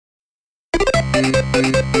Hello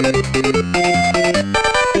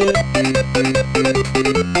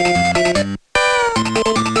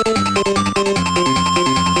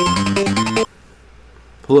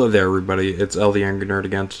there everybody, it's El the Angry Nerd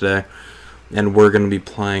again today, and we're going to be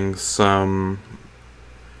playing some,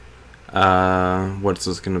 what's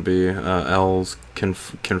this going to be, L's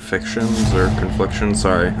Confections, or Conflictions,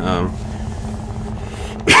 sorry,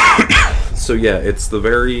 so yeah, it's the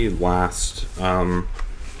very last,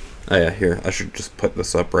 oh yeah, here, I should just put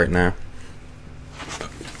this up right now.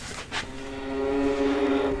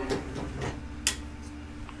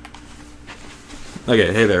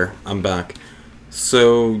 Okay, hey there, I'm back.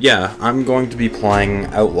 So, yeah, I'm going to be playing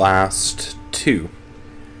Outlast 2,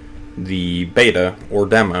 the beta, or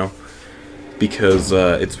demo, because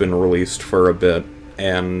it's been released for a bit,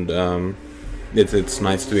 and it's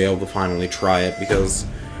nice to be able to finally try it, because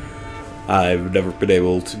I've never been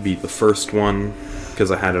able to beat the first one, because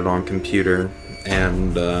I had it on computer,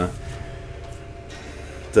 and the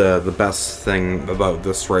best thing about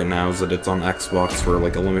this right now is that it's on Xbox for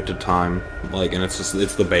like a limited time, like, and it's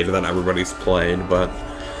the beta that everybody's played, but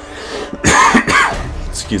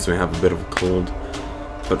excuse me, I have a bit of a cold.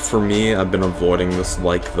 But for me, I've been avoiding this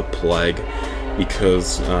like the plague,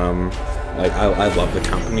 because like I love the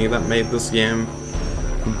company that made this game,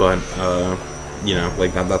 but you know,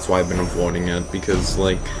 like that's why I've been avoiding it, because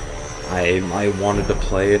like I wanted to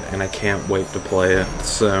play it and I can't wait to play it.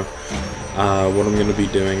 So what I'm going to be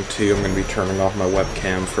doing too, I'm going to be turning off my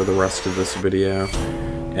webcam for the rest of this video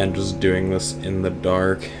and just doing this in the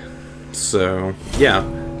dark. So yeah,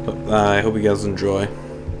 I hope you guys enjoy.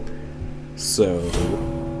 So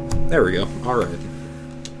there we go. Alright.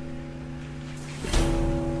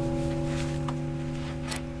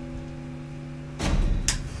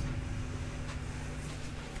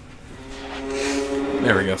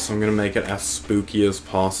 There we go, so I'm gonna make it as spooky as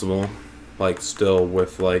possible, like still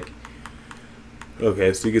with like,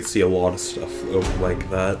 okay, so you can see a lot of stuff like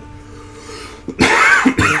that.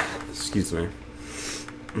 Excuse me.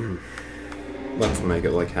 Let's make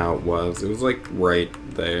it like how it was. It was like right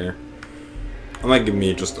there. I might give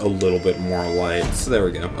me just a little bit more light. So there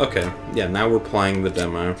we go. Okay, yeah, now we're playing the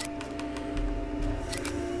demo.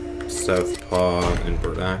 Southpaw,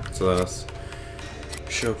 input access.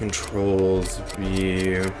 Show controls,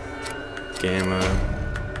 view, gamma.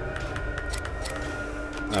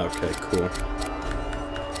 Okay, cool.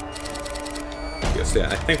 Yes, yeah,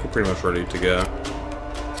 I think we're pretty much ready to go.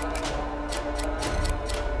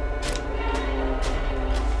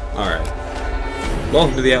 Alright.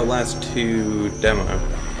 Welcome to the Outlast 2 demo.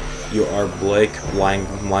 You are Blake,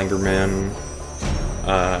 Langerman,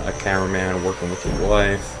 a cameraman working with your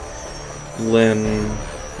wife. Lynn,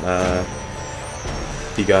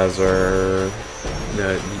 you guys are,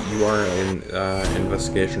 you are an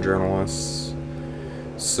investigation journalist.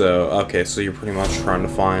 So, okay, so you're pretty much trying to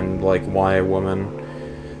find, like, why a woman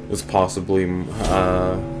was possibly,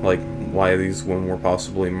 like, why these women were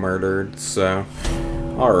possibly murdered, so,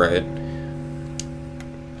 alright.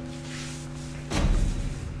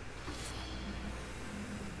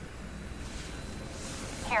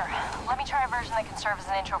 Here, let me try a version that can serve as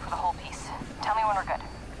an intro for the whole piece. Tell me when we're good.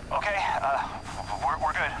 Okay,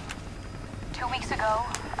 we're good. 2 weeks ago,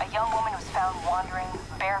 a young woman was found wandering,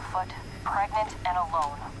 barefoot, pregnant, and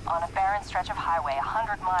alone, on a barren stretch of highway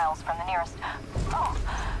 100 miles from the nearest... Oh,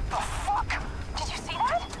 The fuck? did you see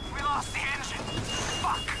that? We lost the engine.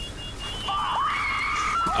 Fuck.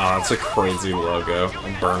 Oh, it's a crazy logo.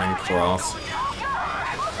 A burning cross.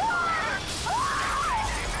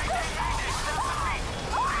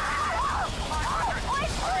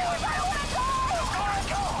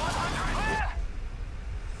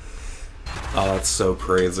 Oh, that's so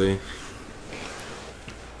crazy.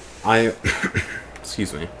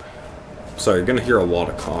 Excuse me. Sorry, you're gonna hear a lot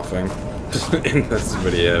of coughing in this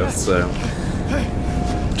video, so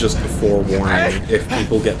just a forewarning, if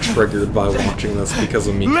people get triggered by watching this because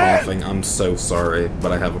of me coughing, I'm so sorry,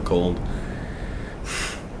 but I have a cold.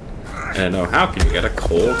 And I know, how can you get a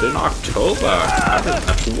cold in October? How does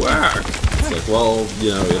that work? It's like, well, you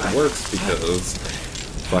know, it works because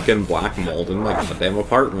fucking black mold in my goddamn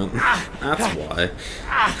apartment. That's why.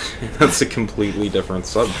 That's a completely different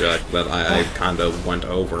subject that I kind of went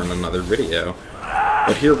over in another video.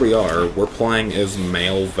 But here we are, we're playing as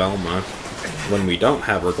male Velma. When we don't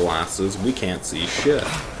have our glasses, we can't see shit.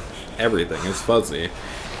 Everything is fuzzy.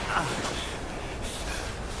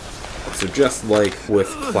 So just like with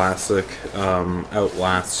classic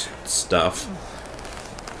Outlast stuff,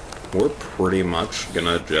 we're pretty much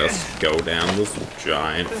gonna just go down this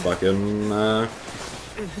giant fucking,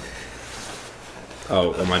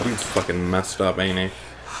 oh, my dude's fucking messed up, ain't he?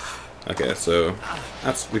 Okay, so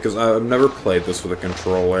that's because I've never played this with a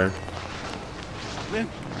controller.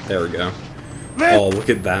 There we go. Oh, look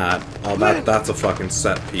at that. Oh, that's a fucking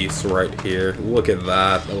set piece right here. Look at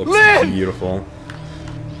that. That looks beautiful.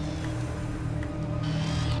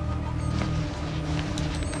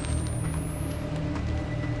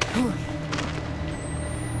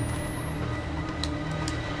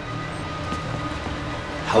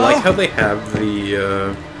 I like how they have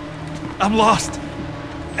the, I'm lost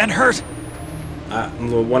and hurt.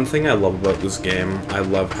 the one thing I love about this game, I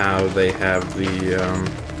love how they have the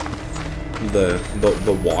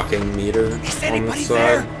walking meter on the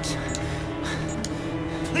side.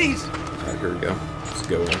 Please. Alright, here we go. Let's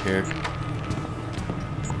go in here.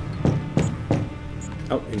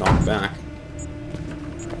 Oh, he knocked back.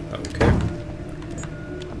 Okay.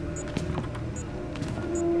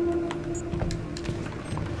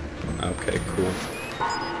 Okay, cool.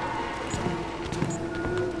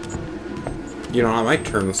 You know, I might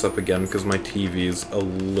turn this up again because my TV's a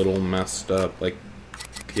little messed up. Like,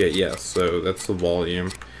 yeah, so that's the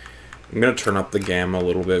volume. I'm gonna turn up the gamma a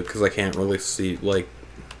little bit because I can't really see, like,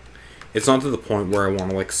 it's not to the point where I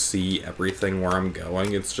want to, like, see everything where I'm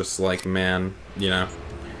going. It's just like, man, you know,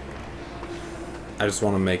 I just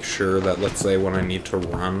want to make sure that, let's say, when I need to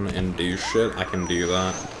run and do shit, I can do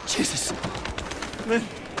that. Jesus. Lynn.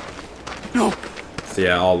 No. So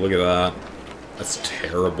yeah, oh, look at that. That's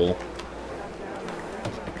terrible.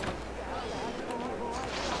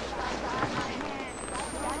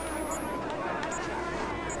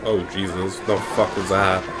 Oh, Jesus. The fuck was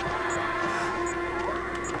that?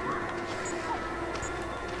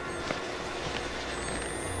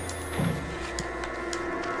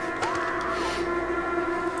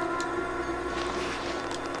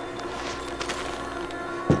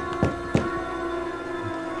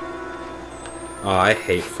 Oh, I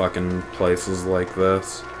hate fucking places like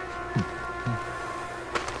this.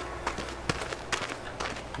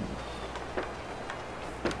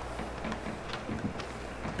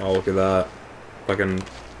 Oh, look at that. Fucking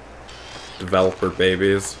developer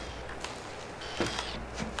babies.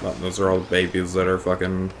 Oh, those are all the babies that are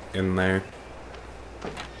fucking in there.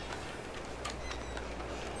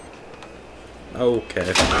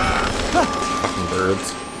 Okay. Fucking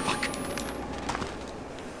birds.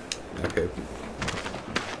 Okay.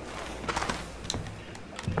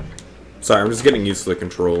 Sorry, I'm just getting used to the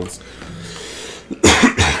controls.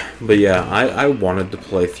 But yeah, I wanted to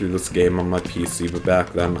play through this game on my PC, but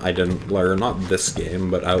back then I didn't, or not this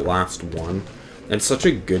game, but Outlast 1. It's such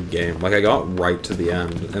a good game. Like, I got right to the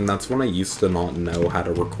end, and that's when I used to not know how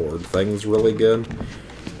to record things really good.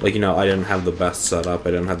 Like, you know, I didn't have the best setup,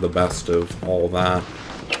 I didn't have the best of all that.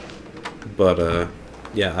 But,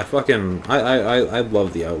 yeah, I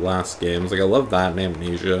love the Outlast games. Like, I love that and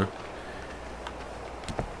Amnesia.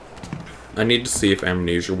 I need to see if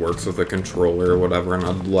Amnesia works with a controller or whatever, and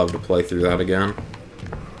I'd love to play through that again.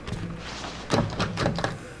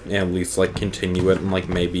 Yeah, at least, like, continue it and, like,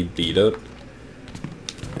 maybe beat it.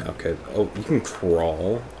 Okay. Oh, you can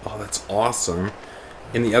crawl. Oh, that's awesome.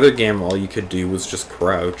 In the other game, all you could do was just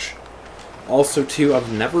crouch. Also, too,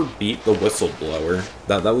 I've never beat the Whistleblower.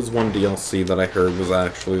 That was one DLC that I heard was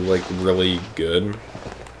actually, like, really good.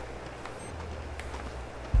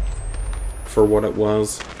 For what it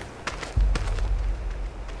was.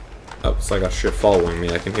 Oh, so I got shit following me.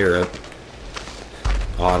 I can hear it.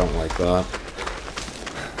 Oh, I don't like that.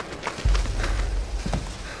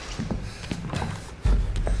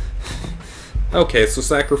 Okay, so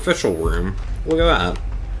sacrificial room. Look at that.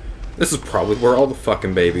 This is probably where all the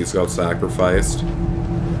fucking babies got sacrificed.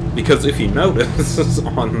 Because if you notice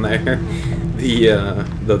on there,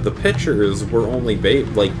 the pictures were only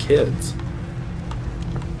like kids.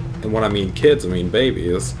 And when I mean kids, I mean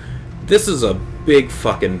babies. This is a big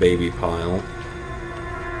fucking baby pile.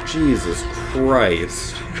 Jesus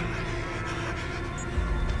Christ.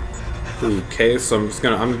 Okay, so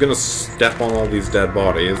I'm gonna step on all these dead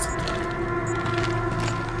bodies.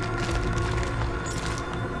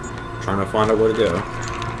 Trying to find out where to go.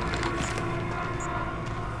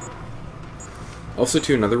 Also,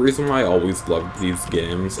 too, another reason why I always loved these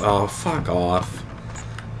games. Oh, fuck off.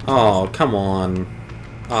 Oh, come on.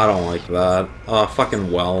 I don't like that.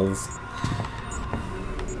 Fucking Wells.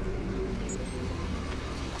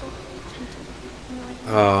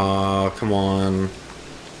 Come on.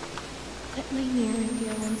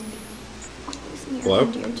 Hello?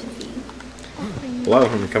 Hello,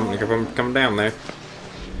 I'm coming down there.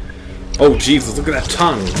 Oh, Jesus, look at that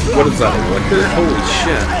tongue. What is that, a liquor? Holy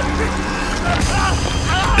shit.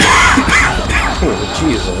 Oh,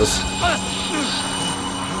 Jesus.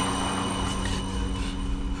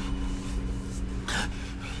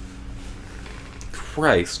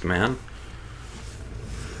 Christ, man.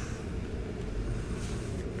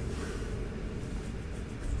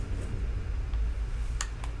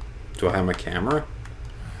 Do I have my camera?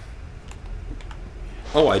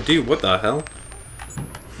 Oh, I do. What the hell?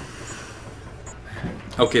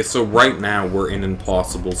 Okay, so right now we're in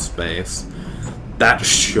impossible space. That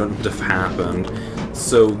shouldn't have happened.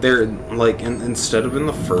 So there, like, instead of in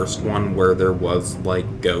the first one where there was,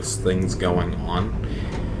 like, ghost things going on,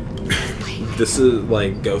 this is,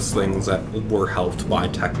 like, ghost things that were helped by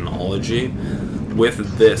technology.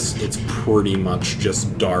 With this, it's pretty much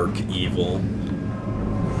just dark evil.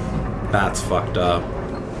 That's fucked up.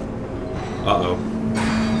 Uh-oh.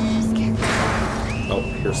 Oh,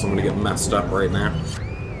 here's somebody getting messed up right now.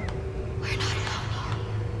 We're not alone.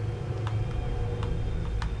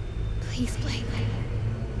 Please, Blake.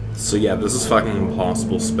 So yeah, this is fucking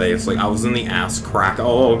impossible space. Like, I was in the ass crack,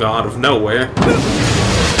 oh god, of nowhere.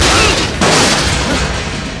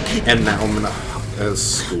 And now I'm in a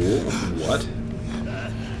school? What?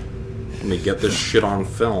 Let me get this shit on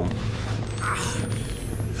film.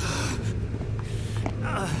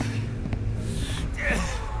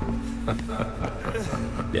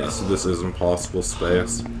 Yeah, so this is impossible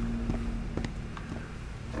space.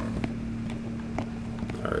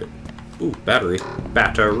 Alright. Ooh, battery.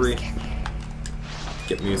 Battery.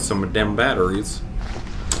 Get me some of them batteries.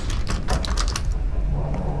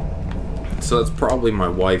 So that's probably my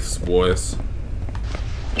wife's voice.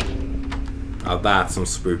 Oh, that's some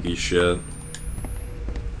spooky shit.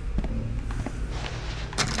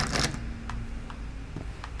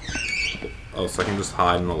 Oh, so I can just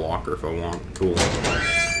hide in the locker if I want. Cool.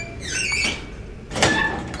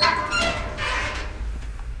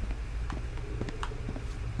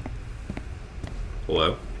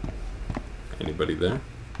 Hello? Anybody there?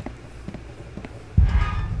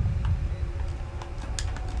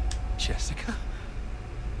 Jessica?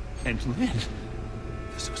 And Lynn?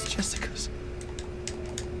 This was Jessica's.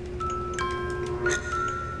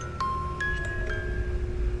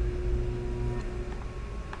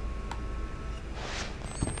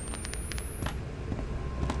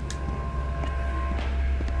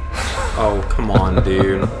 Oh, come on,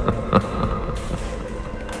 dude.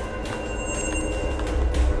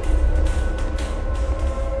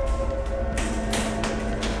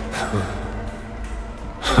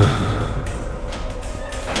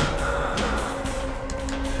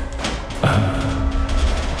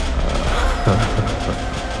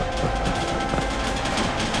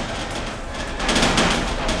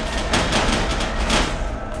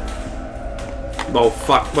 Oh,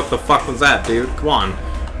 fuck. What the fuck was that, dude? Come on.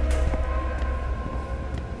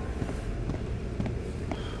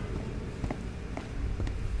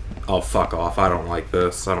 Oh, fuck off. I don't like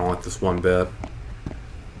this. I don't like this one bit.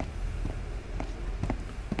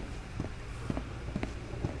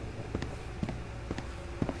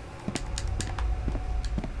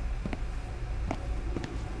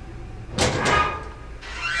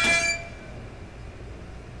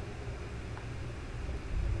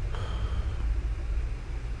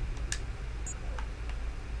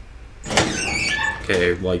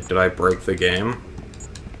 Okay, like, did I break the game?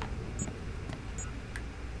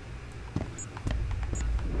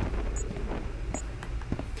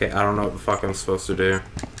 Okay, I don't know what the fuck I'm supposed to do.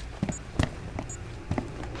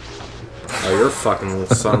 Oh, you're a fucking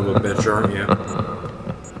little son of a bitch, aren't you?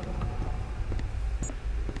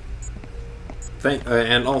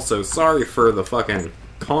 And also, sorry for the fucking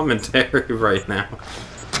commentary right now.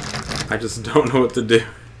 I just don't know what to do.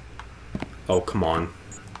 Oh, come on.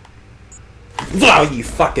 Wow, you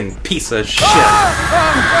fucking piece of shit!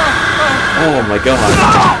 Oh my god.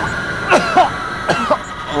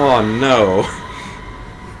 Oh no.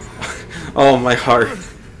 Oh my heart.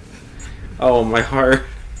 Oh my heart.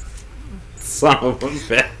 Son of a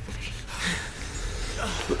bitch.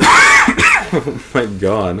 Oh my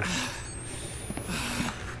god.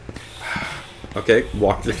 Okay,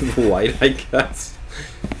 walk through the light, I guess.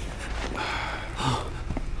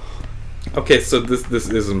 Okay, so this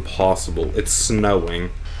is impossible. It's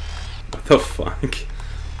snowing. What the fuck?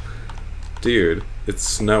 Dude, it's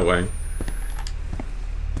snowing.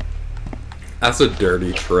 That's a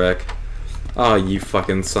dirty trick. Oh, you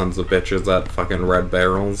fucking sons of bitches at fucking Red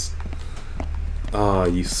Barrels. Oh,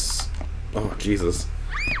 oh, Jesus.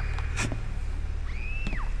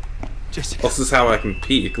 Jessica. This is how I can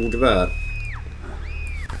peek. Look at that.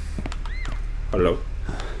 Hello.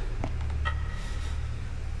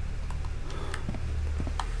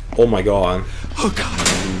 Oh my god. Oh god.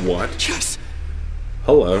 What? Jess.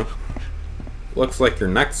 Hello. Looks like your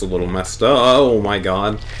neck's a little messed up. Oh my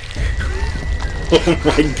god. Oh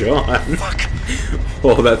my god. Fuck.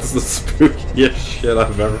 Oh, that's the spookiest shit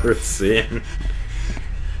I've ever seen.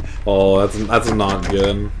 Oh, that's not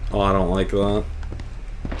good. Oh, I don't like that.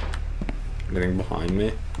 Anything behind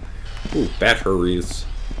me? Ooh, batteries.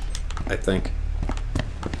 I think.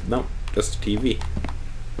 Nope, just a TV.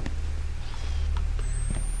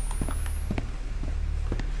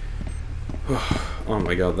 Oh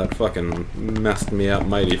my god, that fucking messed me up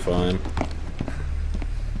mighty fine.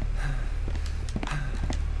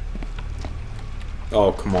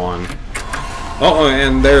 Oh, come on. Oh,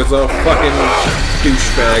 and there's a fucking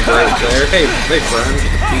douchebag right there. Hey, friend.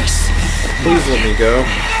 Please let me go.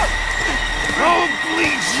 I'll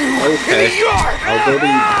bleed you Okay. in the yard. I'll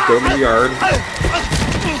go to the yard.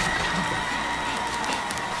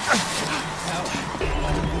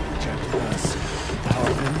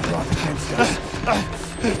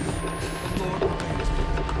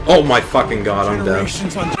 Oh my fucking god, I'm dead.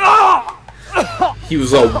 He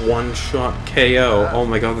was a one-shot KO. Oh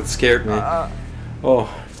my god, that scared me. Oh.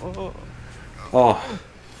 Oh.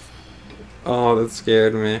 Oh, that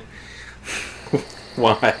scared me.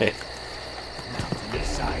 Why?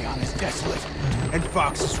 Zion is desolate, and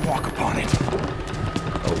foxes walk upon it.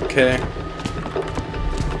 Okay.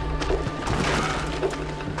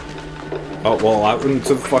 Oh, well, out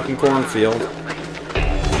into the fucking cornfield.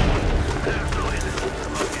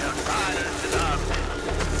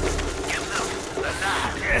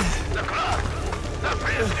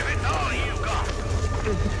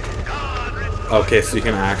 Okay, so you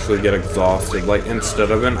can actually get exhausted. Like, instead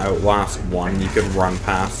of an Outlast 1, you could run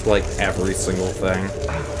past, like, every single thing.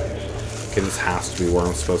 Okay, this has to be where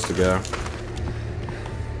I'm supposed to go.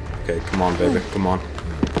 Okay, come on, baby, come on.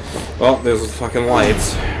 Well, there's the fucking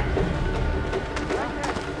lights.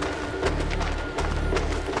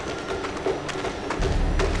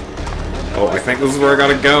 Oh, I think this is where I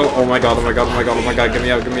gotta go. Oh my god, oh my god, oh my god, oh my god, get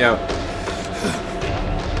me out, get me out.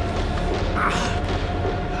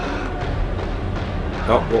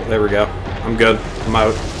 Oh, well, there we go. I'm good. I'm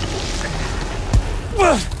out.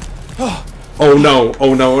 Oh no,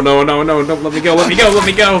 oh no, no, no, no, no, let me go, let me go, let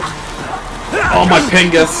me go! Oh, my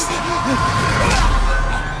pingus!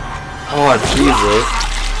 Oh, Jesus.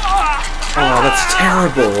 Oh, that's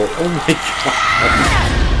terrible. Oh my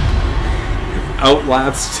god.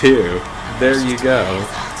 Outlast 2. There you go.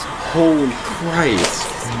 Holy Christ.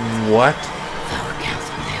 What?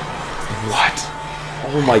 What?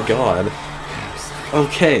 Oh my god.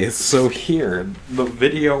 Okay, so here, the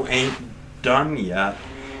video ain't done yet.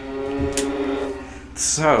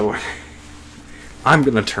 So, I'm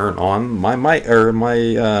gonna turn on my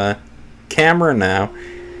camera now.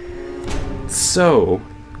 So,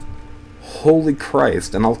 holy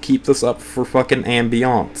Christ, and I'll keep this up for fucking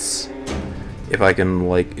ambiance. If I can,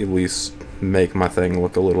 like, at least make my thing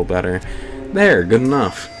look a little better. There, good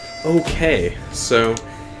enough. Okay, so...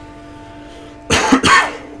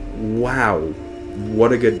 wow.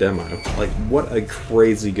 What a good demo. Like, what a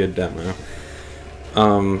crazy good demo.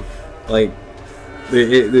 Like,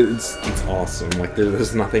 it's awesome. Like,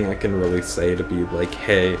 there's nothing I can really say to be like,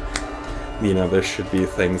 hey, you know, there should be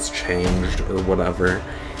things changed or whatever.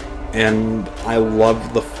 And I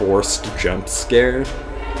love the forced jump scare,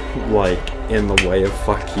 like, in the way of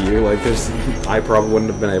fuck you. Like, I probably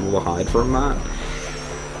wouldn't have been able to hide from that.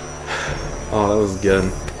 Oh, that was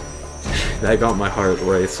good. That got my heart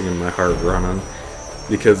racing and my heart running.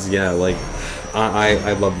 Because, yeah, like,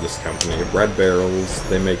 I love this company. Red Barrels,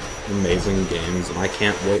 they make amazing games, and I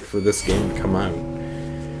can't wait for this game to come out.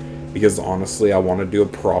 Because, honestly, I want to do a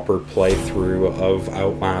proper playthrough of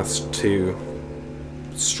Outlast 2.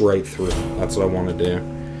 Straight through. That's what I want to do.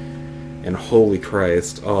 And holy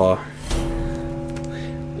Christ,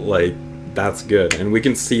 like, that's good. And we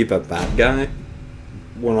can see that guy,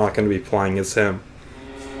 we're not going to be playing as him.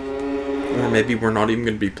 Or maybe we're not even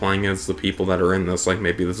going to be playing as the people that are in this. Like,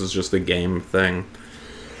 maybe this is just a game thing.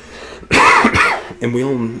 and we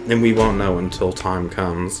won't know until time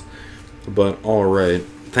comes. But, alright.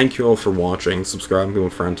 Thank you all for watching. Subscribe to a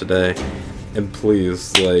friend today. And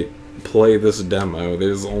please, like, play this demo.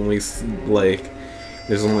 There's only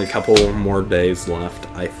a couple more days left,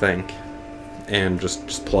 I think. And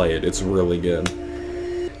just play it. It's really good.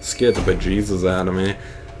 Scared the bejesus out of me.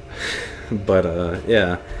 But,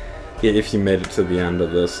 yeah. Yeah, if you made it to the end of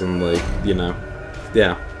this and, like, you know,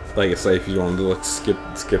 yeah, like I say, if you wanted to, like,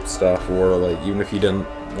 skip stuff, or, like, even if you didn't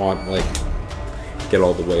want, like, get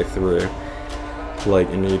all the way through, like,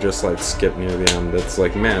 and you just, like, skip near the end, it's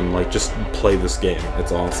like, man, like, just play this game.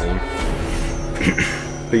 It's awesome.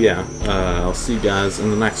 But yeah, I'll see you guys in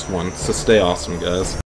the next one, so stay awesome, guys.